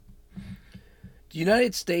The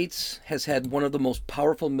United States has had one of the most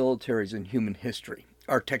powerful militaries in human history.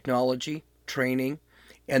 Our technology, training,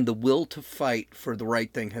 and the will to fight for the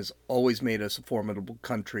right thing has always made us a formidable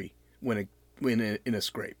country when in a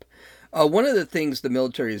scrape. One of the things the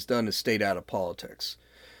military has done is stayed out of politics.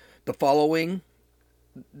 The following,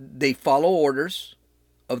 they follow orders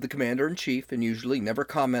of the commander in chief and usually never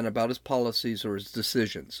comment about his policies or his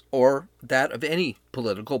decisions, or that of any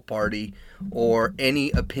political party or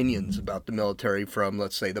any opinions about the military from,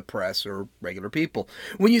 let's say, the press or regular people.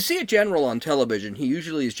 When you see a general on television, he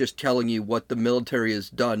usually is just telling you what the military has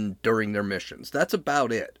done during their missions. That's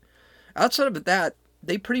about it. Outside of that,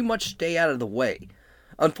 they pretty much stay out of the way.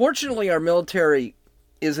 Unfortunately, our military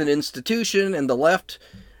is an institution, and the left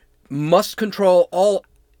must control all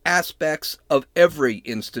aspects of every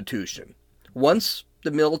institution. Once the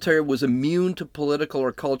military was immune to political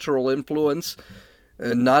or cultural influence,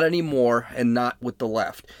 not anymore, and not with the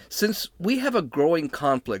left. Since we have a growing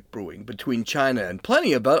conflict brewing between China and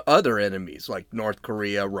plenty of other enemies like North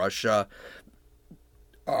Korea,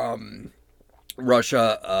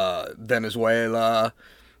 Venezuela,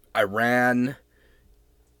 Iran.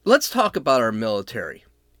 Let's talk about our military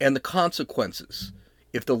and the consequences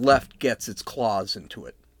if the left gets its claws into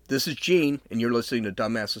it. This is Gene, and you're listening to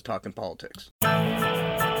Dumbasses Talking Politics.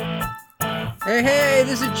 Hey,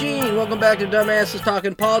 this is Gene. Welcome back to Dumbasses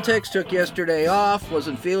Talking Politics. Took yesterday off.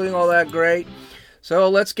 Wasn't feeling all that great. So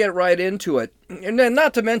let's get right into it. And then,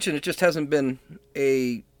 not to mention, it just hasn't been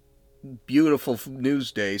a beautiful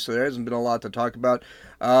news day, so there hasn't been a lot to talk about.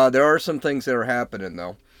 There are some things that are happening,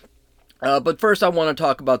 though. But first, I want to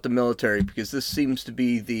talk about the military, because this seems to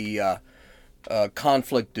be the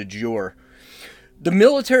conflict du jour. The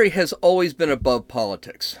military has always been above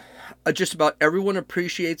politics. Just about everyone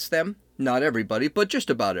appreciates them. Not everybody, but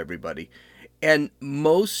just about everybody. And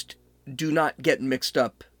most do not get mixed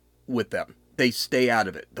up with them. They stay out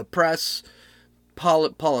of it. The press,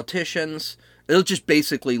 politicians, they'll just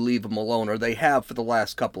basically leave them alone, or they have for the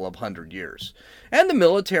last couple of 100 years. And the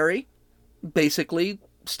military basically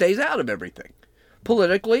stays out of everything.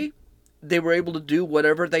 Politically, they were able to do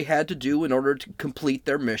whatever they had to do in order to complete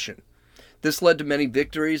their mission. This led to many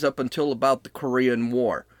victories up until about the Korean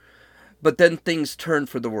War. But then things turned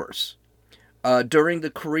for the worse. During the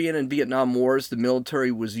Korean and Vietnam Wars, the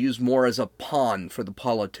military was used more as a pawn for the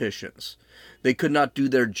politicians. They could not do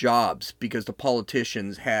their jobs because the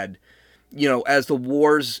politicians had, as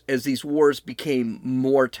these wars became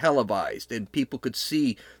more televised and people could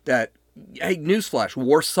see that, hey, newsflash,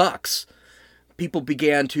 war sucks. People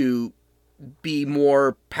began to be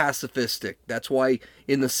more pacifistic. That's why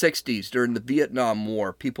in the 60s, during the Vietnam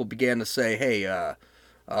War, people began to say, hey,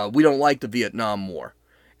 we don't like the Vietnam War.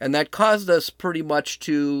 And that caused us pretty much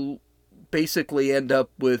to basically end up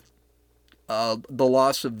with the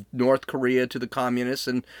loss of North Korea to the communists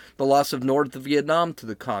and the loss of North Vietnam to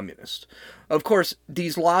the communists. Of course,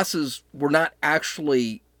 these losses were not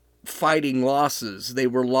actually fighting losses. They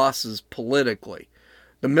were losses politically.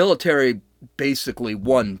 The military basically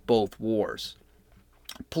won both wars.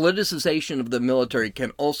 Politicization of the military can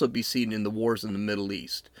also be seen in the wars in the Middle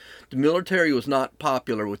East. The military was not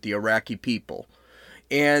popular with the Iraqi people,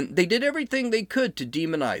 and they did everything they could to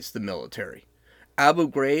demonize the military. Abu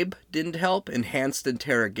Ghraib didn't help, enhanced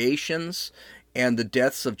interrogations, and the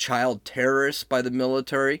deaths of child terrorists by the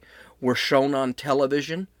military were shown on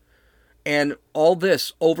television. And all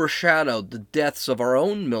this overshadowed the deaths of our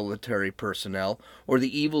own military personnel or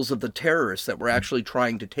the evils of the terrorists that were actually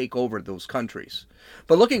trying to take over those countries.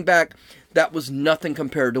 But looking back, that was nothing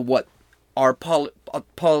compared to what our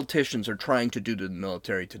politicians are trying to do to the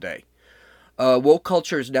military today. Woke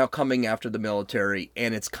culture is now coming after the military,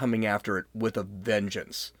 and it's coming after it with a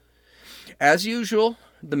vengeance. As usual,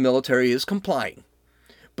 the military is complying.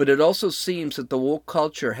 But it also seems that the woke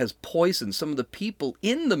culture has poisoned some of the people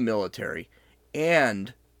in the military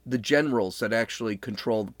and the generals that actually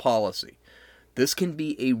control the policy. This can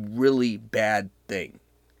be a really bad thing.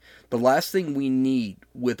 The last thing we need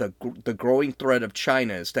with the growing threat of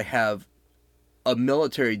China is to have a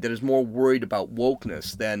military that is more worried about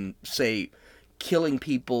wokeness than, say, killing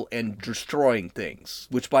people and destroying things,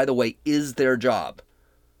 which, by the way, is their job.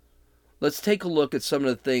 Let's take a look at some of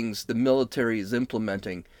the things the military is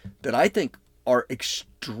implementing that I think are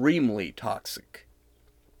extremely toxic.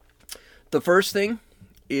 The first thing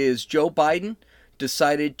is Joe Biden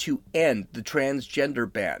decided to end the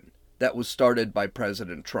transgender ban that was started by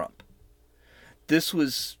President Trump. This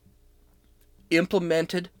was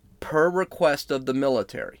implemented per request of the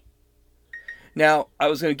military. Now, I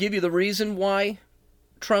was going to give you the reason why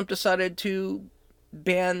Trump decided to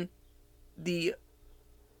ban the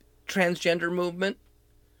transgender movement.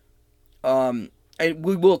 And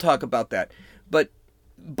we will talk about that. But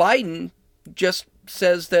Biden just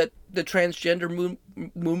says that the transgender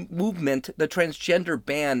movement, the transgender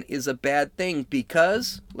ban, is a bad thing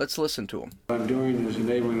because, let's listen to him. What I'm doing is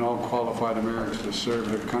enabling all qualified Americans to serve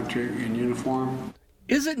their country in uniform.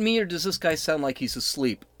 Is it me, or does this guy sound like he's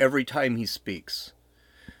asleep every time he speaks?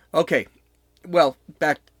 Okay, well,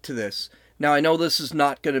 back to this. Now, I know this is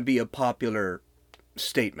not going to be a popular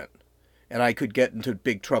statement, and I could get into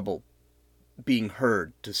big trouble being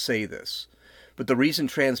heard to say this. But the reason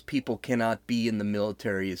trans people cannot be in the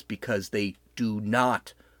military is because they do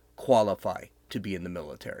not qualify to be in the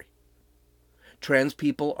military. Trans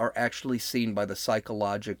people are actually seen by the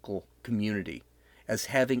psychological community as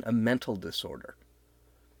having a mental disorder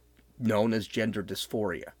known as gender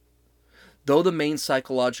dysphoria. Though the main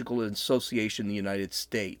psychological association in the United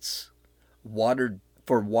States, watered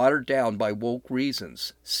down by woke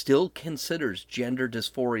reasons, still considers gender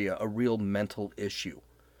dysphoria a real mental issue.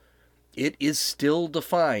 It is still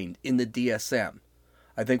defined in the DSM.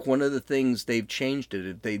 I think one of the things they've changed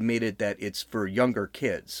it, they made it that it's for younger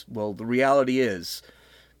kids. Well, the reality is,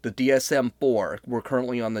 the DSM-4, we're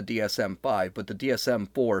currently on the DSM-5, but the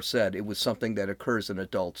DSM-4 said it was something that occurs in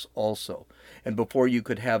adults also. And before you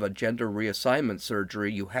could have a gender reassignment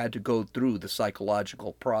surgery, you had to go through the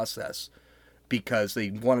psychological process because they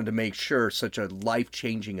wanted to make sure such a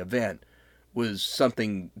life-changing event was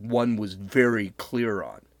something one was very clear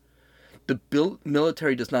on. The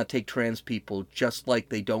military does not take trans people just like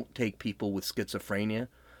they don't take people with schizophrenia,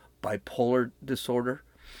 bipolar disorder,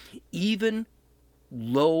 even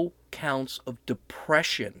low counts of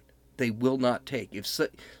depression they will not take. If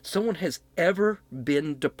someone has ever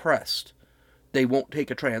been depressed, they won't take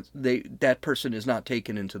that person is not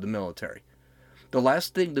taken into the military. The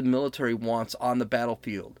last thing the military wants on the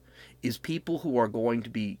battlefield is people who are going to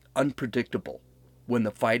be unpredictable when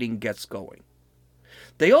the fighting gets going.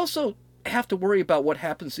 They also have to worry about what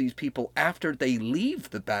happens to these people after they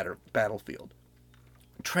leave the battlefield.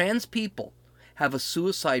 Trans people have a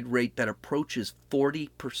suicide rate that approaches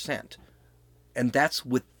 40%, and that's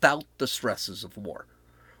without the stresses of war.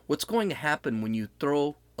 What's going to happen when you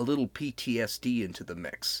throw a little PTSD into the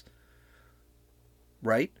mix?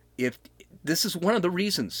 Right? If this is one of the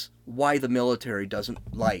reasons why the military doesn't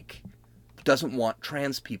want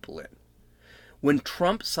trans people in. When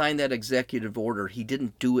Trump signed that executive order, he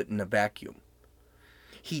didn't do it in a vacuum.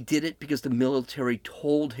 He did it because the military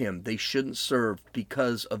told him they shouldn't serve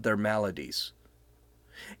because of their maladies.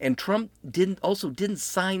 And Trump didn't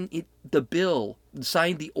sign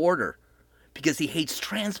the order because he hates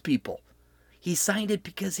trans people. He signed it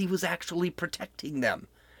because he was actually protecting them.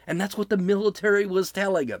 And that's what the military was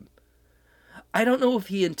telling him. I don't know if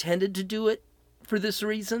he intended to do it for this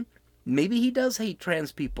reason. Maybe he does hate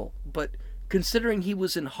trans people, but considering he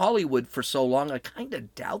was in Hollywood for so long, I kind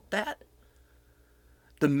of doubt that.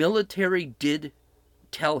 The military did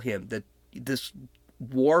tell him that this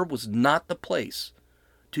war was not the place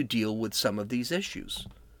to deal with some of these issues.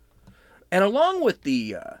 And along with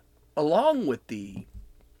the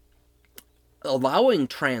allowing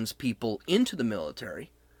trans people into the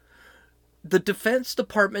military, the Defense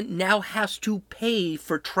Department now has to pay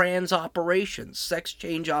for trans operations, sex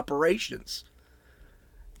change operations.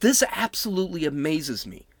 This absolutely amazes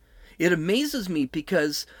me. It amazes me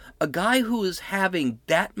because a guy who is having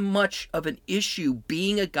that much of an issue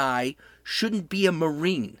being a guy shouldn't be a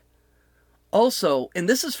Marine. Also, and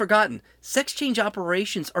this is forgotten, sex change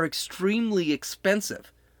operations are extremely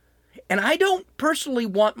expensive. And I don't personally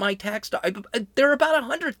want my tax dollars. They're about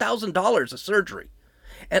 $100,000 a surgery.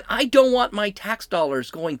 And I don't want my tax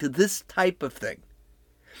dollars going to this type of thing.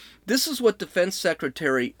 This is what Defense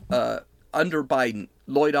Secretary under Biden,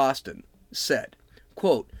 Lloyd Austin, said.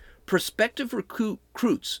 Quote, prospective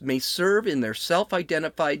recruits may serve in their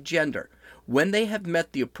self-identified gender when they have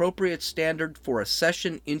met the appropriate standard for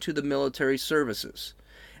accession into the military services.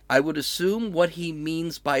 I would assume what he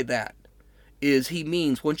means by that is he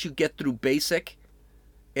means once you get through basic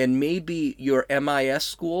and maybe your MIS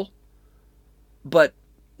school, but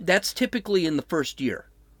that's typically in the first year.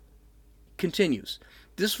 Continues.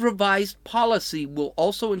 This revised policy will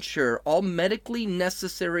also ensure all medically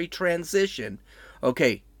necessary transition.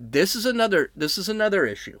 Okay, this is another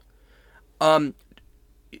issue.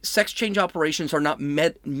 Sex change operations are not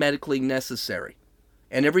medically necessary.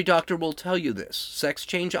 And every doctor will tell you this. Sex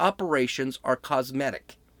change operations are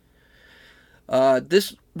cosmetic.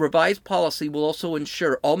 This revised policy will also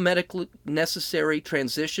ensure all medically necessary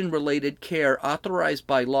transition-related care authorized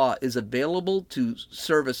by law is available to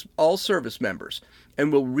all service members,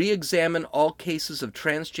 and will re-examine all cases of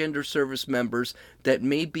transgender service members that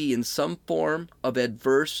may be in some form of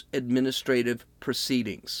adverse administrative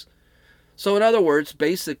proceedings. So in other words,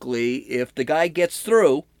 basically, if the guy gets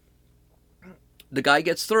through,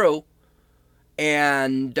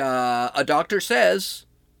 and a doctor says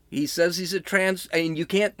he's a trans, and you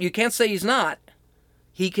can't say he's not.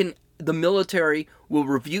 The military will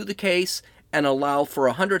review the case and allow for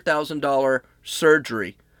a $100,000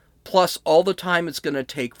 surgery, plus all the time it's going to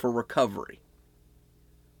take for recovery.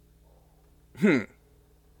 And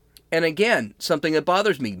again, something that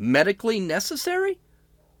bothers me, medically necessary?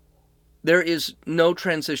 There is no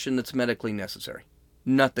transition that's medically necessary.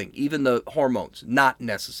 Nothing. Even the hormones, not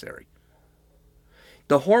necessary.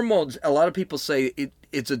 The hormones, a lot of people say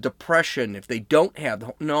it's a depression if they don't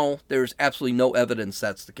have. No, there's absolutely no evidence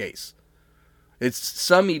that's the case.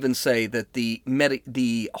 Some even say that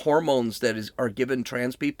the hormones that are given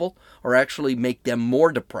trans people are actually make them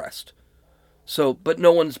more depressed. So, but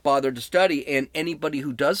no one's bothered to study, and anybody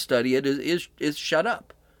who does study it is shut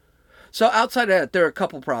up. So outside of that, there are a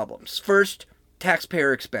couple problems. First,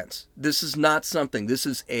 taxpayer expense. This is not something. This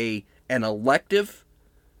is an elective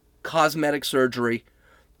cosmetic surgery.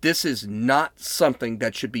 This is not something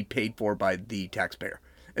that should be paid for by the taxpayer,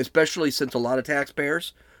 especially since a lot of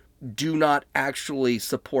taxpayers do not actually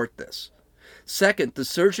support this. Second, the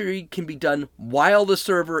surgery can be done while the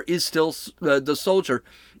soldier is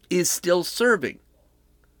still serving.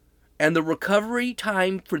 And the recovery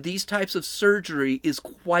time for these types of surgery is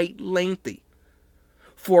quite lengthy.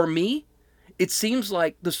 For me, it seems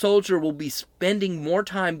like the soldier will be spending more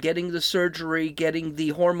time getting the surgery, getting the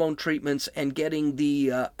hormone treatments, and getting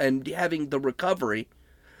and having the recovery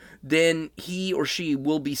than he or she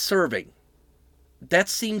will be serving. That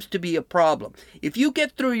seems to be a problem. If you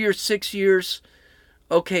get through your 6 years,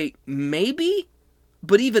 okay, maybe,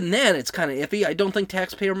 but even then it's kind of iffy. I don't think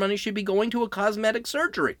taxpayer money should be going to a cosmetic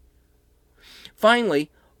surgery.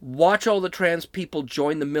 Finally, watch all the trans people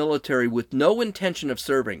join the military with no intention of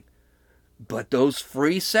serving. But those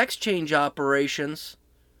free sex change operations,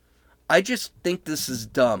 I just think this is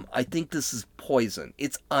dumb. I think this is poison.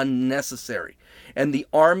 It's unnecessary. And the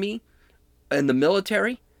Army and the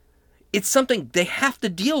military, it's something they have to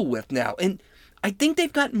deal with now. And I think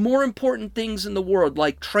they've got more important things in the world,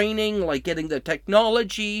 like training, like getting the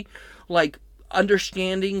technology, like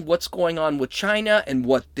understanding what's going on with China and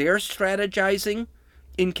what they're strategizing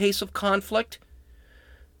in case of conflict.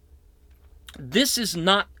 This is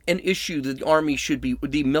not an issue that the Army should be,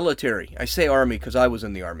 the military, I say Army because I was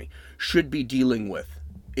in the Army, should be dealing with.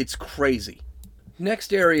 It's crazy.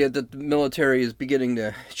 Next area that the military is beginning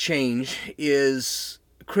to change is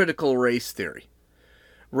critical race theory.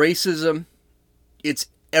 Racism, it's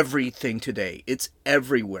everything today. It's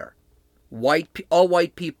everywhere. All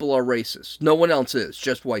white people are racist. No one else is,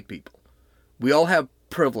 just white people. We all have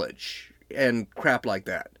privilege and crap like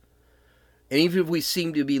that. And even if we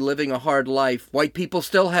seem to be living a hard life, white people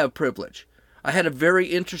still have privilege. I had a very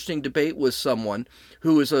interesting debate with someone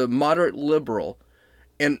who is a moderate liberal,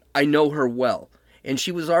 and I know her well. And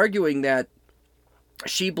she was arguing that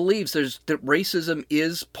she believes that racism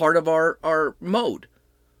is part of our mode.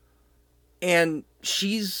 And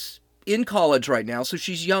she's in college right now, so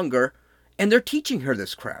she's younger, and they're teaching her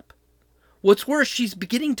this crap. What's worse, she's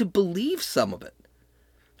beginning to believe some of it.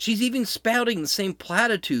 She's even spouting the same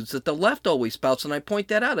platitudes that the left always spouts, and I point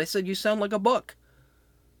that out. I said, you sound like a book.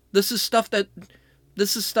 This is stuff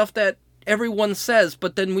that everyone says,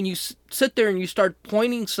 but then when you sit there and you start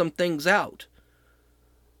pointing some things out,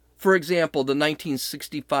 for example, the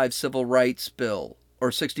 1965 Civil Rights Bill,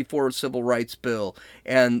 or 64 Civil Rights Bill,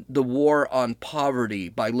 and the War on Poverty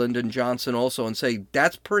by Lyndon Johnson also, and say,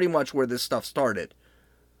 that's pretty much where this stuff started.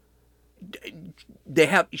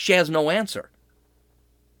 She has no answer.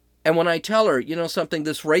 And when I tell her, something,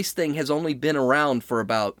 this race thing has only been around for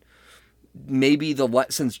about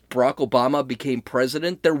since Barack Obama became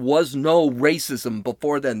president. There was no racism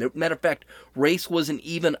before then. Matter of fact, race wasn't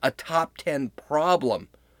even a top 10 problem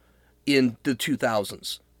in the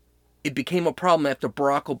 2000s. It became a problem after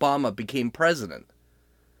Barack Obama became president.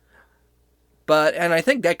 And I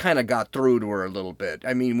think that kind of got through to her a little bit.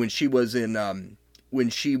 I mean, when Barack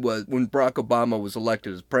Obama was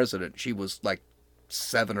elected as president, she was like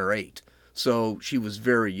 7 or 8. So she was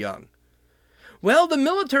very young. Well, the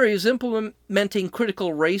military is implementing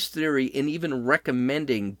critical race theory and even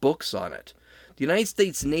recommending books on it. The United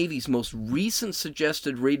States Navy's most recent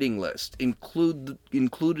suggested reading list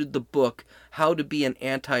included the book How to Be an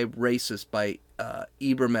Anti-Racist by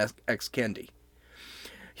Ibram X. Kendi.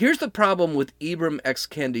 Here's the problem with Ibram X.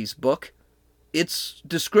 Kendi's book. It's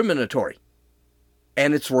discriminatory.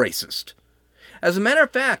 And it's racist. As a matter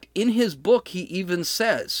of fact, in his book, he even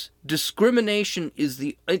says discrimination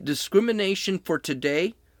for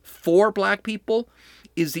today for black people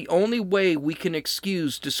is the only way we can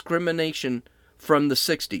excuse discrimination from the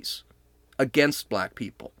 60s against black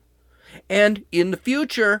people. And in the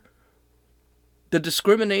future, the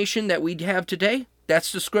discrimination that we have today,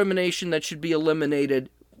 that's discrimination that should be eliminated.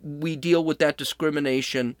 We deal with that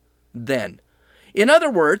discrimination then. In other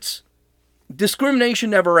words, discrimination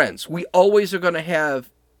never ends. We always are going to have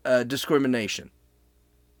discrimination.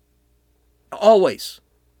 Always.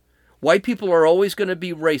 White people are always going to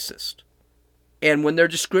be racist. And when they're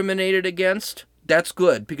discriminated against, that's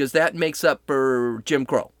good, because that makes up for Jim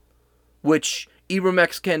Crow, which Ibram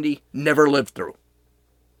X. Kendi never lived through.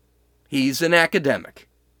 He's an academic.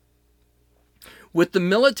 With the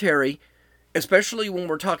military, especially when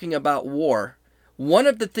we're talking about war, one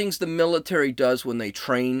of the things the military does when they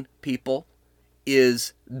train people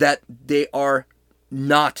is that they are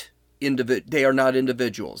not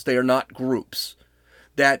individuals. They are not groups.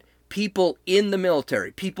 That people in the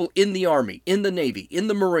military, people in the Army, in the Navy, in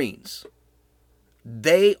the Marines,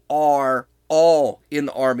 they are all in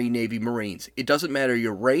the Army, Navy, Marines. It doesn't matter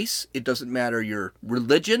your race. It doesn't matter your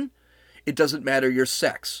religion. It doesn't matter your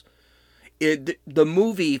sex. The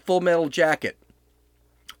movie Full Metal Jacket,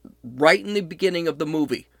 right in the beginning of the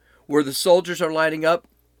movie, where the soldiers are lining up,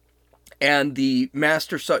 and the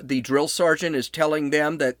drill sergeant is telling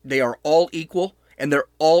them that they are all equal and they're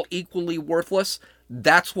all equally worthless.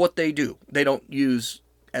 That's what they do. They don't use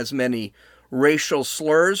as many racial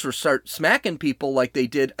slurs or start smacking people like they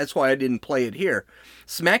did. That's why I didn't play it here.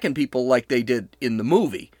 Smacking people like they did in the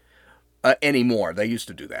movie anymore. They used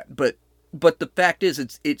to do that. But the fact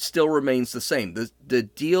is, it still remains the same. The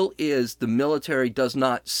deal is the military does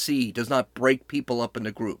not break people up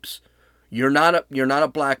into groups. You're not a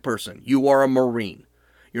black person. You are a Marine.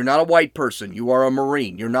 You're not a white person. You are a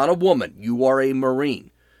Marine. You're not a woman. You are a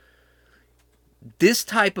Marine. This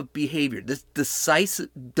type of behavior, this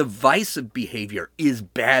divisive behavior, is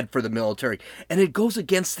bad for the military. And it goes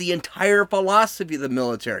against the entire philosophy of the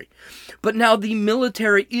military. But now the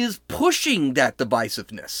military is pushing that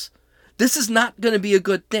divisiveness. This is not going to be a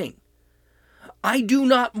good thing. I do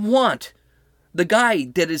not want the guy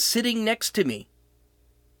that is sitting next to me,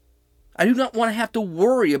 I do not want to have to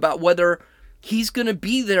worry about whether he's going to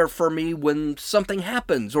be there for me when something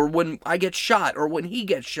happens, or when I get shot, or when he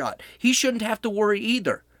gets shot. He shouldn't have to worry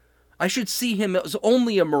either. I should see him as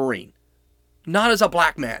only a Marine, not as a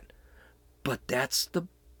black man. But that's the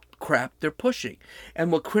crap they're pushing.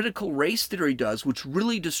 And what critical race theory does, which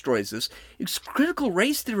really destroys this, is critical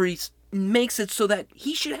race theory makes it so that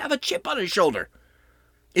he should have a chip on his shoulder.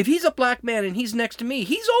 If he's a black man and he's next to me,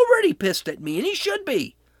 he's already pissed at me, and he should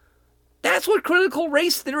be. That's what critical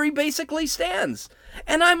race theory basically stands.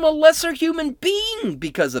 And I'm a lesser human being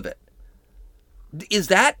because of it. Is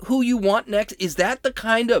that who you want next? Is that the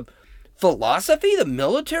kind of philosophy the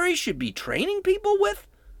military should be training people with?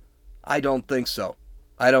 I don't think so.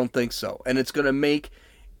 And it's going to make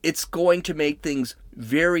things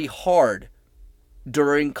very hard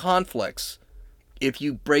during conflicts if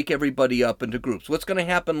you break everybody up into groups. What's going to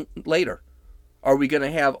happen later? Are we going to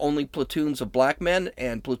have only platoons of black men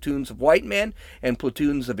and platoons of white men and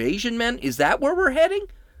platoons of Asian men? Is that where we're heading?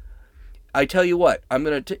 I tell you what, I'm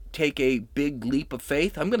going to take a big leap of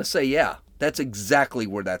faith. I'm going to say, yeah, that's exactly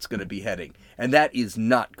where that's going to be heading. And that is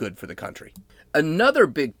not good for the country. Another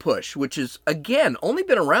big push, which is, again, only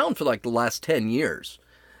been around for like the last 10 years,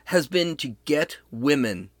 has been to get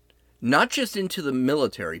women not just into the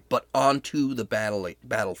military, but onto the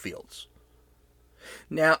battlefields.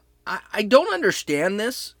 Now, I don't understand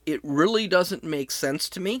this. It really doesn't make sense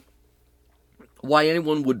to me why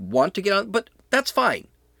anyone would want to get on, but that's fine.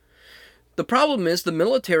 The problem is the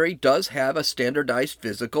military does have a standardized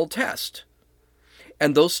physical test.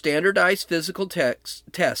 And those standardized physical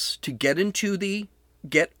tests to get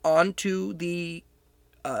onto the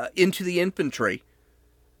infantry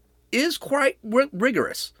is quite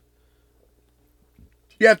rigorous.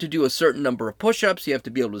 You have to do a certain number of push-ups. You have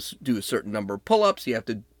to be able to do a certain number of pull-ups. You have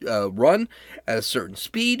to run at a certain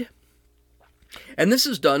speed. And this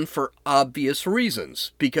is done for obvious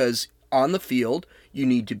reasons. Because on the field, you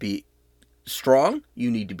need to be strong.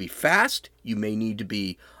 You need to be fast. You may need to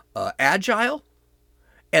be agile.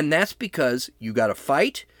 And that's because you got to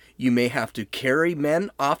fight. You may have to carry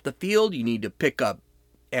men off the field. You need to pick up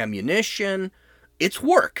ammunition. It's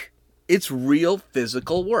work. It's real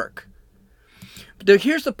physical work. But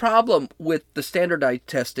here's the problem with the standardized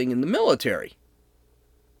testing in the military.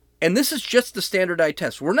 And this is just the standardized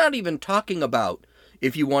test. We're not even talking about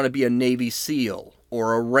if you want to be a Navy SEAL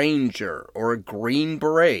or a Ranger or a Green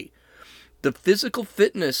Beret. The physical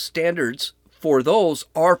fitness standards for those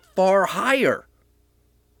are far higher.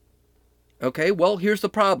 Okay, well, here's the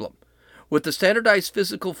problem. With the standardized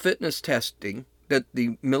physical fitness testing that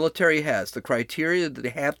the military has, the criteria that they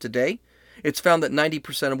have today, it's found that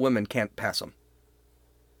 90% of women can't pass them.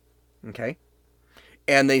 Okay?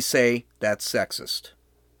 And they say that's sexist.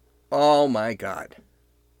 Oh my God.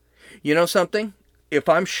 You know something? If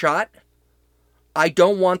I'm shot, I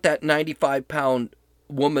don't want that 95-pound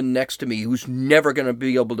woman next to me who's never going to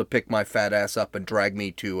be able to pick my fat ass up and drag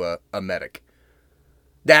me to a medic.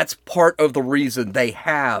 That's part of the reason they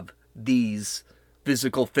have these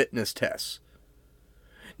physical fitness tests.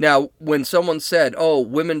 Now, when someone said, oh,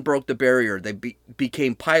 women broke the barrier, they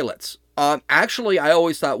became pilots. Actually, I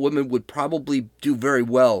always thought women would probably do very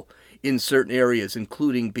well in certain areas,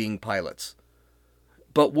 including being pilots.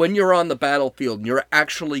 But when you're on the battlefield and you're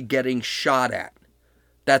actually getting shot at,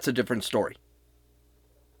 that's a different story.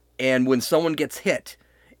 And when someone gets hit,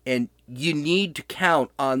 and you need to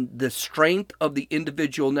count on the strength of the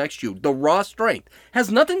individual next to you, the raw strength,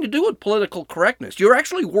 has nothing to do with political correctness. You're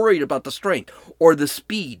actually worried about the strength or the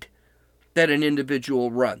speed that an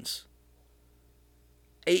individual runs.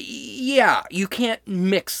 Yeah, you can't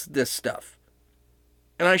mix this stuff.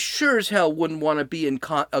 And I sure as hell wouldn't want to be in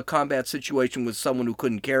a combat situation with someone who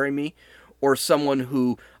couldn't carry me, or someone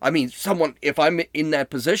who, if I'm in that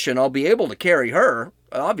position, I'll be able to carry her,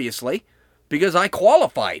 obviously, because I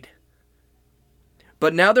qualified.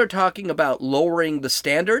 But now they're talking about lowering the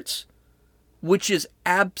standards, which is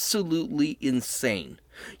absolutely insane.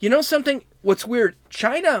 You know something? What's weird?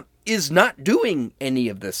 China is not doing any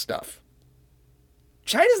of this stuff.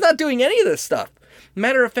 China's not doing any of this stuff.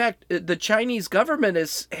 Matter of fact, the Chinese government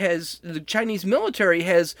the Chinese military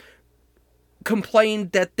has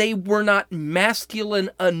complained that they were not masculine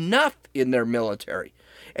enough in their military,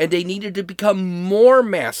 and they needed to become more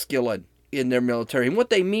masculine in their military. And what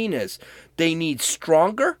they mean is they need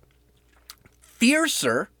stronger,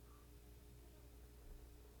 fiercer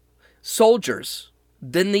soldiers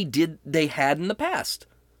than they had in the past.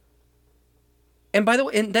 And by the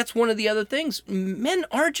way, and that's one of the other things. Men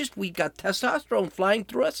are we've got testosterone flying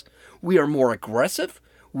through us. We are more aggressive.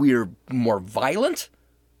 We are more violent.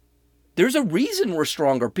 There's a reason we're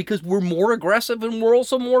stronger, because we're more aggressive and we're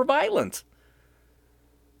also more violent.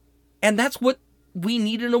 And that's what we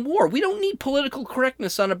need in a war. We don't need political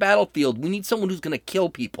correctness on a battlefield. We need someone who's going to kill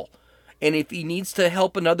people. And if he needs to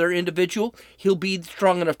help another individual, he'll be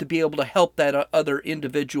strong enough to be able to help that other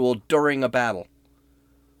individual during a battle.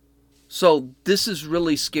 So this is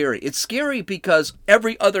really scary. It's scary because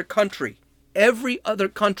every other country in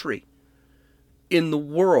the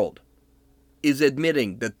world is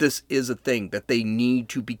admitting that this is a thing, that they need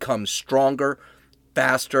to become stronger,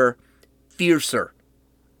 faster, fiercer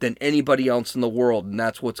than anybody else in the world, and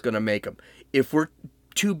that's what's going to make them. If we're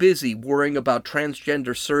too busy worrying about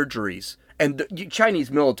transgender surgeries, and the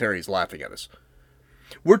Chinese military is laughing at us,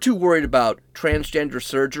 we're too worried about transgender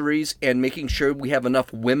surgeries and making sure we have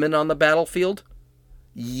enough women on the battlefield,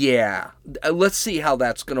 yeah, let's see how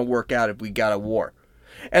that's going to work out if we got a war.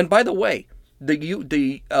 And by the way, the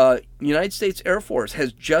United States Air Force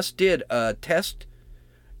has just did a test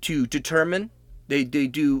to determine, they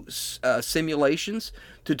do simulations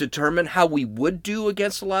to determine how we would do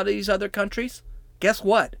against a lot of these other countries. Guess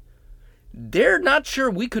what? They're not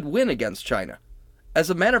sure we could win against China.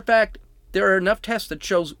 As a matter of fact, there are enough tests that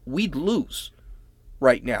shows we'd lose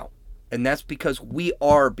right now. And that's because we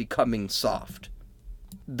are becoming soft.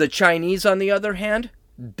 The Chinese, on the other hand,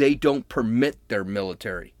 they don't permit their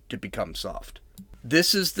military to become soft.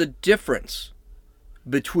 This is the difference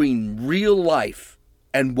between real life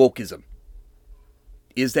and wokeism.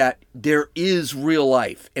 Is that there is real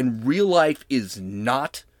life, and real life is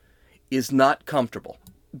not comfortable.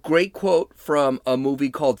 Great quote from a movie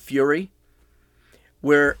called Fury,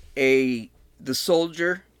 where the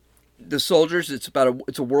soldiers,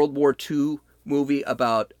 it's a World War II movie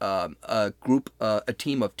about a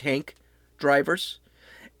team of tank drivers,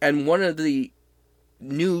 and one of the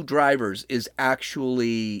new drivers is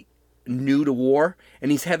actually new to war,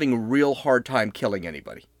 and he's having a real hard time killing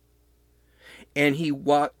anybody. And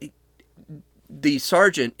the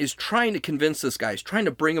sergeant is trying to convince this guy, he's trying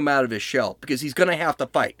to bring him out of his shell, because he's going to have to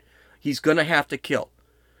fight. He's going to have to kill.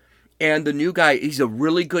 And the new guy, he's a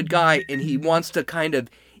really good guy, and he wants to kind of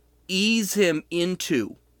ease him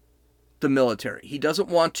into the military. He doesn't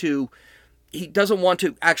want to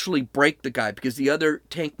actually break the guy, because the other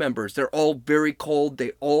tank members, they're all very cold.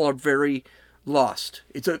 They all are very Lost.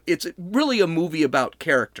 It's really a movie about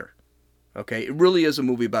character. Okay, it really is a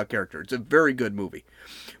movie about character. It's a very good movie.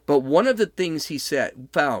 But one of the things he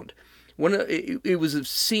found, it was a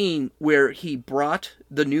scene where he brought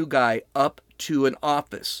the new guy up to an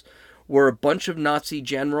office where a bunch of Nazi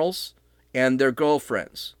generals and their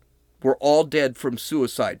girlfriends were all dead from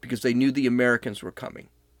suicide because they knew the Americans were coming.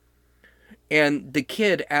 And the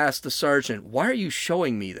kid asked the sergeant, "Why are you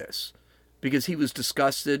showing me this?" Because he was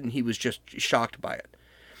disgusted and he was just shocked by it.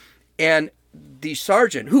 And the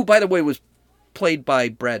sergeant, who, by the way, was played by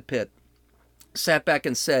Brad Pitt, sat back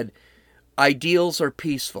and said, "Ideals are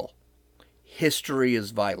peaceful. History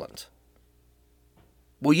is violent."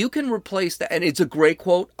 Well, you can replace that. And it's a great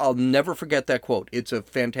quote. I'll never forget that quote. It's a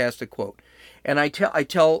fantastic quote. And I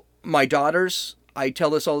tell my daughters, I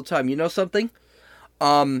tell this all the time. You know something?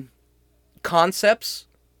 Concepts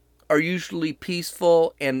are usually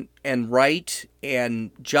peaceful and right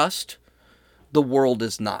and just. The world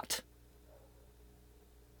is not.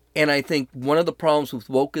 And I think one of the problems with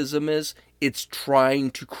wokeism is it's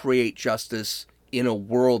trying to create justice in a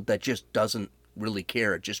world that just doesn't really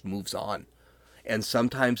care. It just moves on. And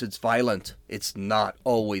sometimes it's violent. It's not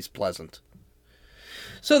always pleasant.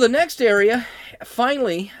 So the next area,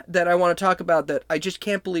 finally, that I want to talk about that I just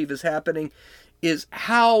can't believe is happening is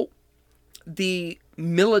how the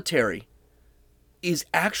military is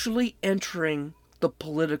actually entering the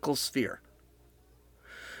political sphere.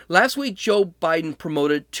 Last week, Joe Biden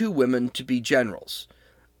promoted 2 women to be generals.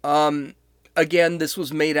 Again, this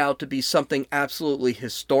was made out to be something absolutely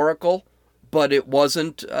historical, but it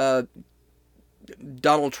wasn't.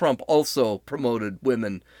 Donald Trump also promoted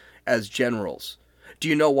women as generals. Do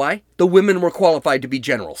you know why? The women were qualified to be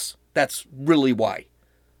generals. That's really why.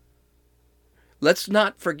 Let's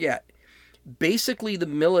not forget, basically the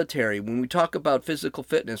military, when we talk about physical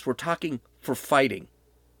fitness, we're talking for fighting.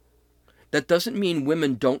 That doesn't mean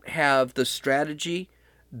women don't have the strategy,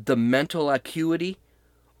 the mental acuity,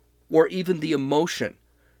 or even the emotion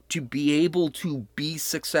to be able to be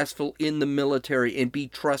successful in the military and be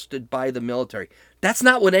trusted by the military. That's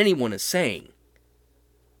not what anyone is saying.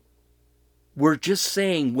 We're just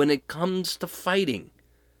saying when it comes to fighting,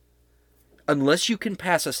 unless you can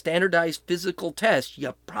pass a standardized physical test,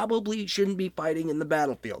 you probably shouldn't be fighting in the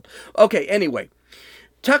battlefield. Okay, anyway,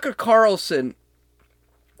 Tucker Carlson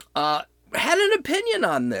had an opinion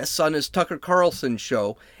on this on his Tucker Carlson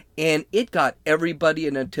show, and it got everybody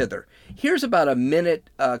in a tither. Here's about a minute.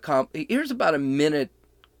 Here's about a minute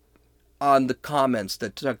on the comments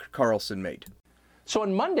that Tucker Carlson made. So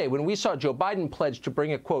on Monday, when we saw Joe Biden pledge to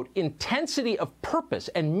bring a, quote, intensity of purpose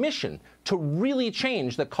and mission to really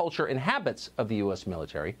change the culture and habits of the U.S.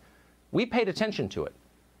 military, we paid attention to it.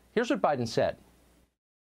 Here's what Biden said.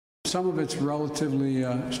 Some of it's relatively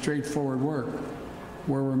straightforward work,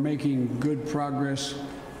 where we're making good progress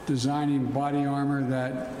designing body armor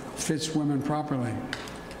that fits women properly,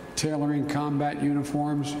 tailoring combat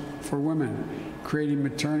uniforms for women, creating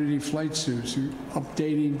maternity flight suits,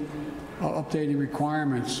 updating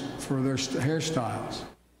requirements for their hairstyles.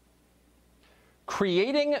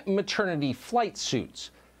 Creating maternity flight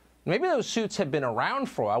suits. Maybe those suits have been around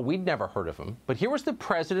for a while. We'd never heard of them. But here was the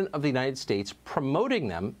President of the United States promoting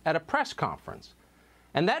them at a press conference.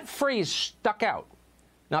 And that phrase stuck out.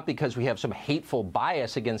 Not because we have some hateful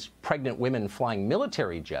bias against pregnant women flying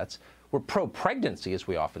military jets. We're pro-pregnancy, as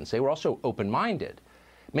we often say. We're also open-minded.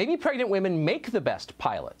 Maybe pregnant women make the best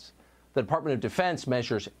pilots. The Department of Defense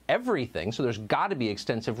measures everything, so there's got to be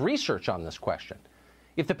extensive research on this question.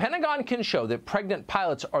 If the Pentagon can show that pregnant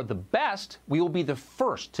pilots are the best, we will be the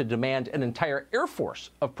first to demand an entire Air Force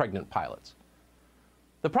of pregnant pilots.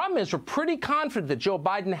 The problem is we're pretty confident that Joe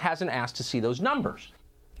Biden hasn't asked to see those numbers.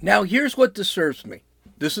 Now, here's what disturbs me.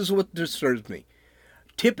 This is what disturbs me.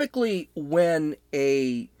 Typically, when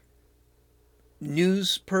a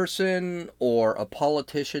news person or a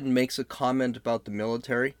politician makes a comment about the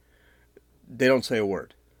military, they don't say a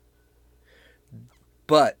word.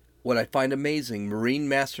 But what I find amazing, Marine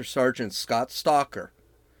Master Sergeant Scott Stalker,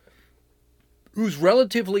 who's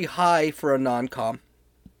relatively high for a non-com,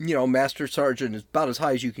 Master Sergeant is about as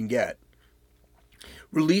high as you can get,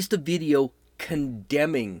 released a video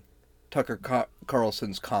condemning Tucker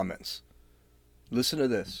Carlson's comments. Listen to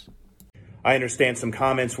this. I understand some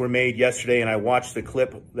comments were made yesterday, and I watched the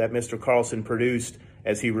clip that Mr. Carlson produced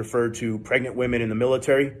as he referred to pregnant women in the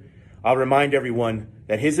military. I'll remind everyone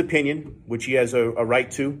that his opinion, which he has a right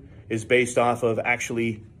to, is based off of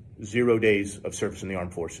actually 0 days of service in the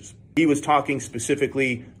armed forces. He was talking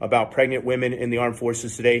specifically about pregnant women in the armed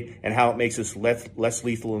forces today and how it makes us less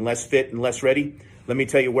lethal and less fit and less ready. Let me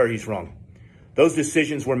tell you where he's wrong. Those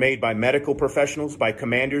decisions were made by medical professionals, by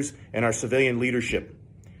commanders, and our civilian leadership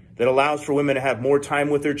that allows for women to have more time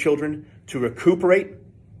with their children, to recuperate,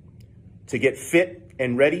 to get fit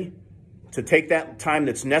and ready, to take that time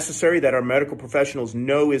that's necessary that our medical professionals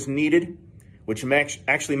know is needed, which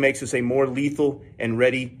actually makes us a more lethal and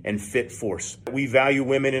ready and fit force. We value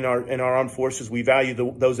women in our armed forces. We value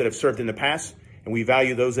those that have served in the past, and we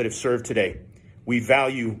value those that have served today. We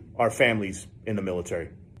value our families in the military.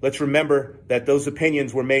 Let's remember that those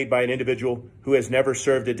opinions were made by an individual who has never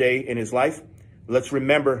served a day in his life. Let's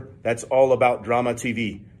remember that's all about drama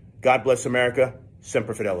TV. God bless America.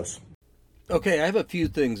 Semper Fidelis. Okay, I have a few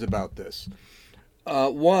things about this.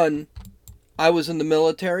 One, I was in the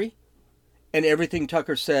military, and everything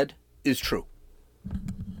Tucker said is true.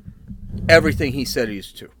 Everything he said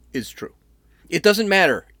is true. It doesn't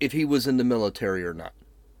matter if he was in the military or not.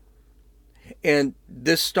 And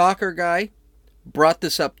this stalker guy brought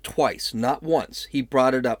this up twice, not once. He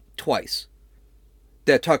brought it up twice,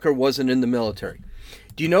 that Tucker wasn't in the military.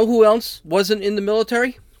 Do you know who else wasn't in the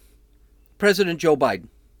military? President Joe Biden.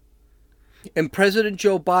 And President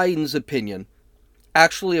Joe Biden's opinion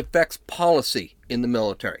actually affects policy in the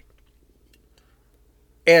military.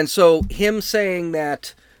 And so him saying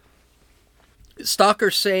that, Stalker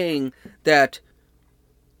saying that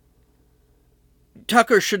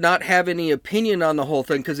Tucker should not have any opinion on the whole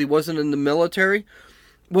thing because he wasn't in the military.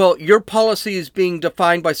 Well, your policy is being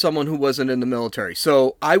defined by someone who wasn't in the military.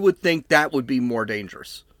 So I would think that would be more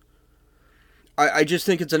dangerous. I just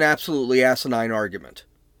think it's an absolutely asinine argument.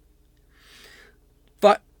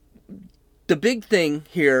 But the big thing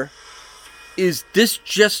here is this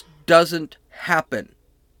just doesn't happen.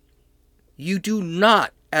 You do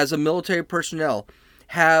not, as a military personnel,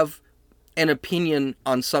 have an opinion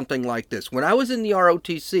on something like this. When I was in the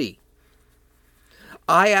ROTC,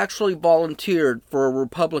 I actually volunteered for a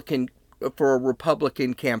Republican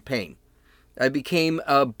campaign. I became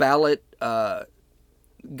a ballot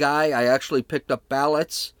guy. I actually picked up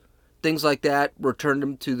ballots, things like that, returned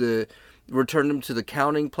them to the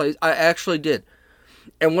counting place. I actually did.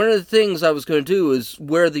 And one of the things I was going to do is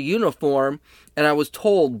wear the uniform, and I was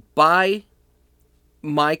told by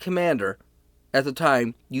my commander at the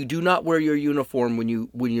time, you do not wear your uniform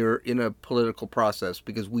when you're in a political process,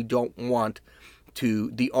 because we don't want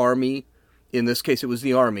the Army, in this case it was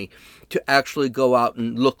the Army, to actually go out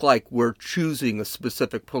and look like we're choosing a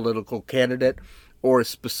specific political candidate or a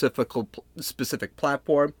specific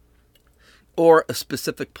platform or a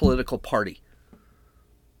specific political party.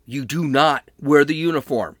 You do not wear the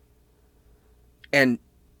uniform and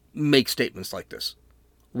make statements like this.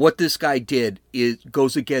 What this guy did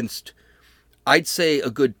goes against, I'd say, a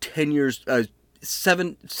good 10 years,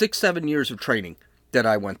 7 years of training that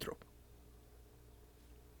I went through.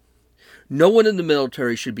 No one in the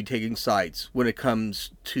military should be taking sides when it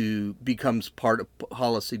becomes part of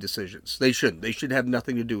policy decisions. They shouldn't. They should have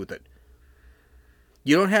nothing to do with it.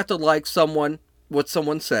 You don't have to like what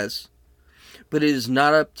someone says, but it is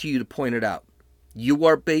not up to you to point it out. You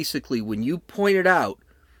are basically, when you point it out,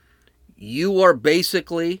 you are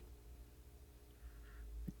basically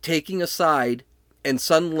taking a side, and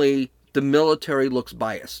suddenly the military looks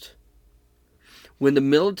biased. When the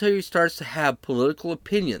military starts to have political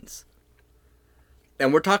opinions,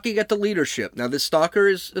 and we're talking at the leadership. Now, this stalker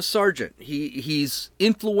is a sergeant. He's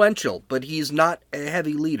influential, but he's not a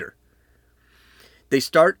heavy leader. They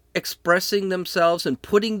start expressing themselves and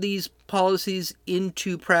putting these policies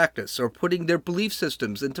into practice, or putting their belief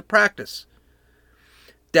systems into practice.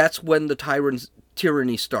 That's when the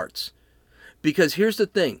tyranny starts. Because here's the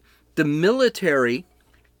thing. The military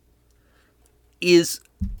is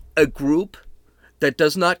a group that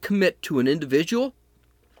does not commit to an individual,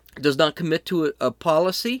 does not commit to a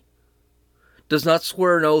policy, does not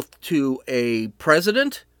swear an oath to a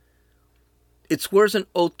president. It swears an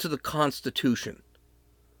oath to the Constitution.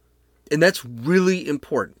 And that's really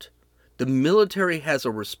important. The military has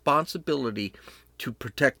a responsibility to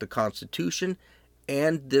protect the Constitution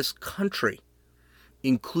and this country,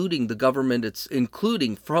 including from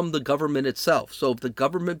the government itself. So if the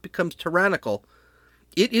government becomes tyrannical,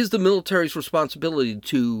 it is the military's responsibility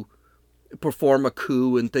to perform a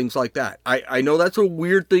coup and things like that. I know that's a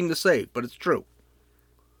weird thing to say, but it's true.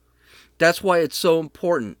 That's why it's so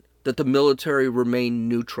important that the military remain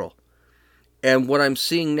neutral. And what I'm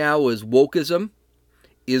seeing now is wokeism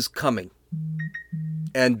is coming.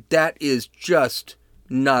 And that is just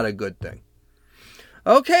not a good thing.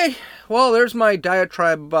 Okay, well, there's my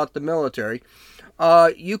diatribe about the military.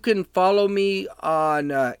 You can follow me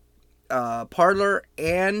on Parler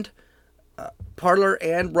and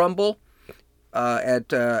Rumble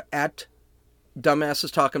at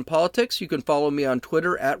Dumbasses Talking Politics. You can follow me on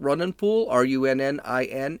Twitter at Runninfool,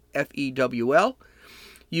 RUNNINFEWL.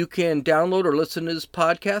 You can download or listen to this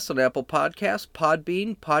podcast on Apple Podcasts,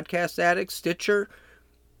 Podbean, Podcast Addict, Stitcher,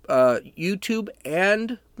 YouTube,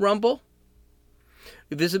 and Rumble.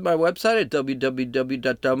 Visit my website at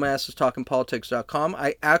www.dumbassestalkingpolitics.com.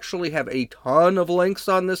 I actually have a ton of links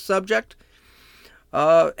on this subject.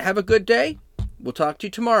 Have a good day. We'll talk to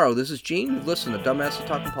you tomorrow. This is Gene. You've listened to Dumbasses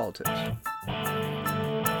Talking Politics.